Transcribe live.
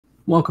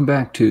Welcome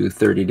back to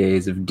 30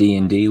 Days of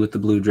D&D with the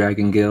Blue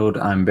Dragon Guild.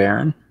 I'm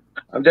Baron.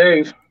 I'm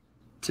Dave.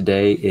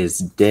 Today is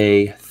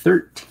day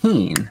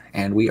 13,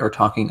 and we are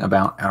talking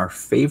about our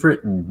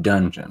favorite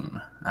dungeon.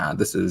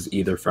 This is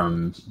either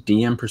from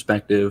DM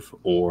perspective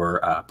or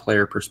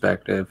player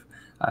perspective.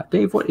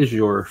 Dave, what is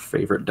your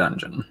favorite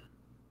dungeon?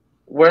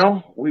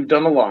 Well, we've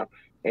done a lot,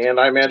 and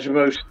I imagine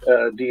most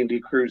D&D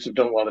crews have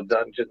done a lot of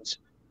dungeons.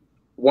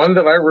 One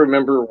that I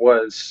remember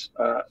was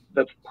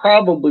that's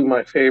probably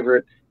my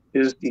favorite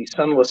is the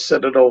Sunless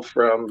Citadel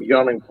from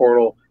Yawning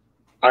Portal.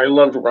 I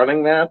loved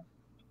running that.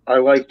 I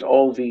liked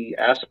all the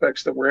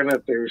aspects that were in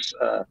it. There's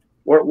the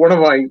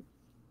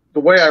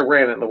way I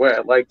ran it and the way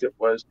I liked it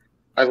was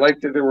I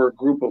liked that there were a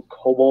group of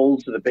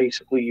kobolds that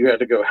basically you had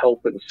to go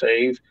help and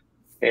save,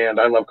 and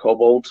I love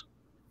kobolds.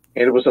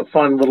 And it was a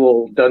fun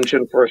little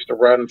dungeon for us to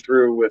run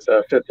through with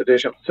 5th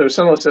edition. So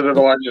Sunless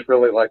Citadel, I just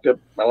really liked it.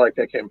 I liked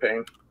that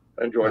campaign.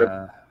 I enjoyed it.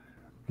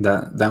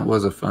 That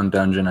was a fun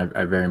dungeon.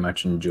 I very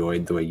much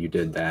enjoyed the way you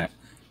did that,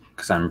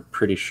 because I'm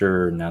pretty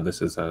sure, now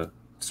this is a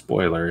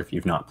spoiler if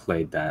you've not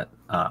played that,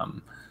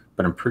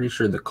 but I'm pretty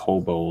sure the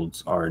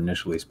kobolds are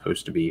initially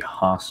supposed to be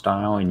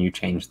hostile and you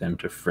change them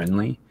to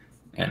friendly.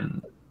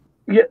 And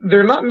yeah,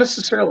 they're not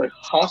necessarily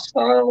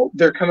hostile.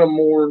 They're kind of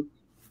more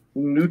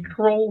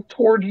neutral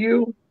toward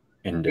you.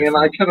 And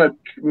I kind of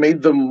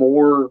made them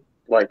more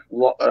like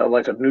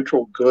a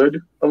neutral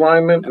good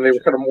alignment, and they were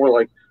kind of more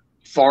like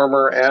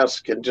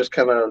farmer-esque and just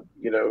kind of,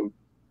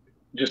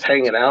 just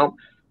hanging out.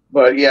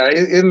 But yeah,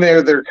 in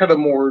there, they're kind of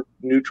more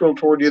neutral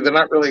toward you. They're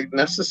not really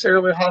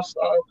necessarily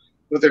hostile,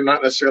 but they're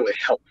not necessarily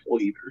helpful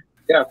either.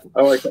 Yeah,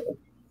 I like that one.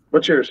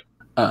 What's yours?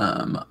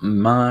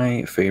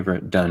 My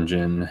favorite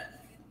dungeon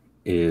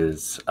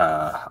is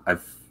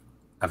I've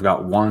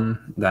got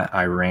one that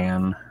I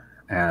ran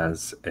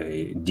as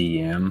a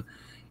DM,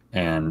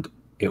 and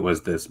it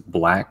was this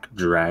Black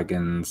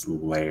Dragon's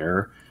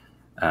Lair.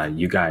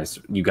 You guys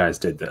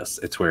did this.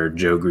 It's where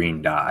Joe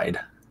Green died.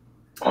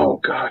 Oh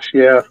gosh,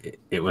 yeah.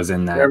 It was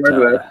in that. I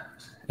remember that.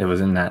 It was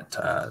in that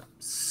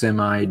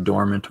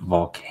semi-dormant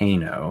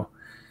volcano,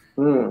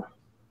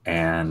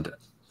 and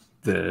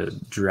the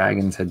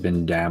dragons had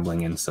been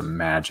dabbling in some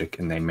magic,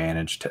 and they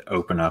managed to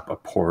open up a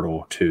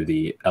portal to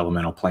the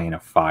elemental plane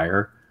of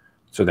fire.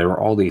 So there were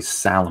all these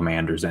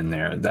salamanders in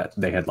there that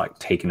they had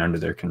taken under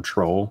their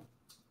control.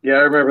 Yeah,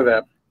 I remember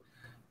that.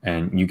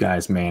 And you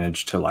guys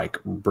managed to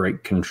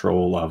break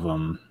control of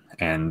them,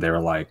 and they were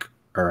like,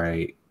 all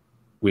right,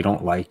 we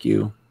don't like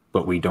you,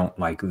 but we don't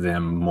like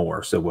them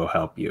more, so we'll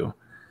help you.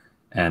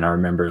 And I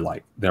remember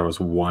there was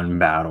one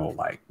battle,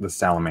 the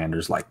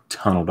salamanders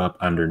tunneled up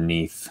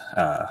underneath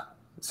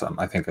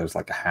I think it was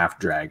a half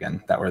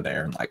dragon that were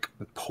there, and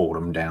pulled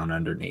them down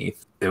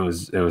underneath. It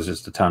was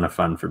just a ton of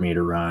fun for me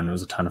to run. It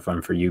was a ton of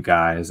fun for you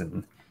guys.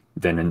 And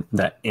then in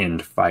that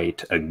end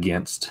fight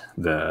against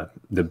the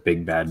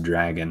big bad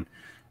dragon,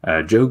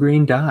 Joe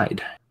Green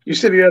died. You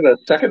said you had a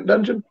second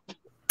dungeon?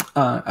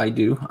 I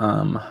do.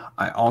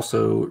 I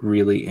also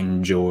really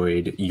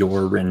enjoyed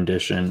your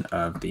rendition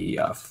of the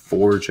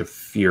Forge of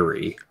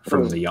Fury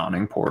from the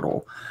Yawning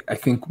Portal. I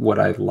think what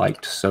I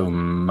liked so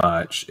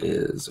much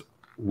is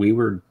we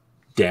were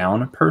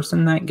down a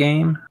person that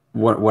game.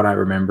 What I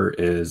remember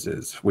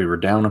is we were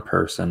down a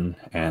person,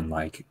 and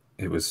I'm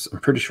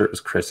pretty sure it was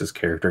Chris's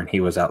character, and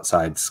he was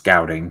outside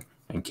scouting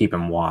and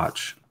keeping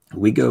watch.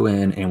 We go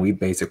in and we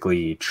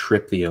basically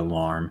trip the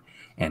alarm,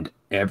 and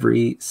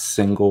every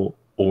single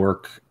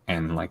orc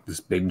and this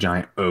big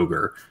giant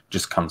ogre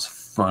just comes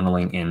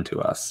funneling into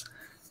us.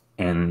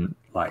 And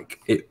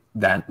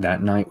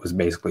that night was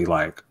basically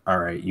all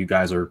right, you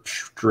guys are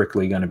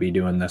strictly going to be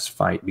doing this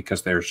fight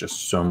because there's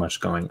just so much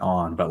going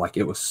on. But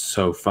it was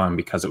so fun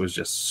because it was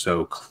just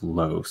so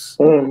close.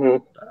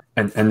 Mm-hmm.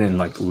 And then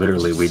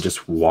literally we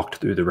just walked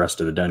through the rest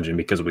of the dungeon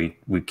because we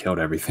killed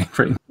everything.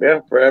 Right? Yeah,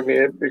 I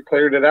mean, it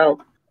cleared it out.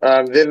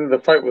 Then the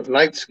fight with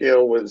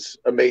Nightscale was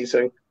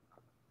amazing.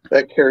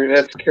 That's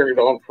carried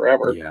on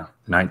forever. Yeah,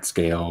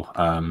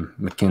 Nightscale,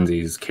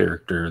 Mackenzie's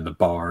character, the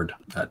bard,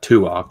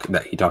 Tuok,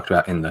 that he talked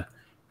about in the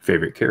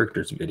favorite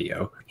characters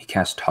video. He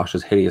cast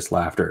Tasha's Hideous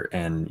Laughter,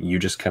 and you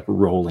just kept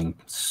rolling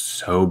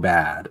so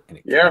bad, and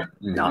it kept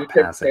not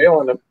passing.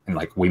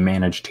 And we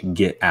managed to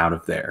get out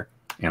of there.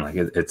 And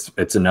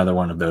it's another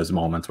one of those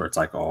moments where it's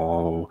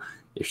oh,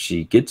 if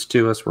she gets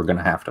to us, we're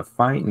gonna have to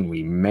fight, and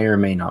we may or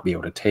may not be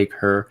able to take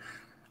her.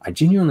 I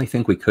genuinely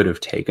think we could have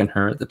taken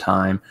her at the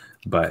time,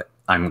 but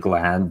I'm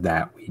glad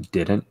that we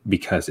didn't,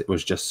 because it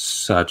was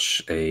just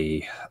such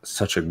a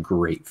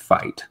great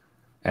fight,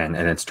 and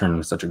it's turned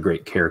into such a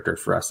great character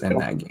for us in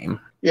that game.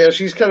 Yeah,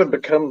 she's kind of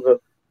become the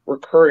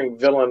recurring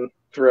villain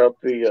throughout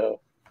the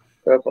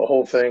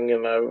whole thing,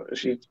 and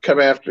she'd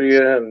come after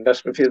you and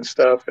mess with you and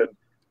stuff, and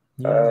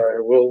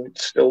we'll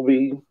still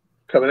be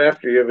coming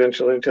after you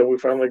eventually until we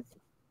finally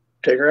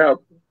take her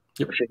out.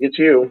 Yep. Or she gets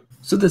you.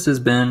 So this has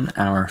been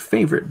our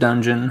favorite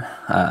dungeon.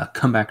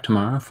 Come back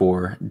tomorrow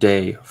for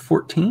day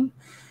 14.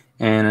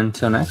 And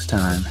until next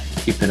time,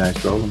 keep the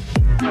dice rolling.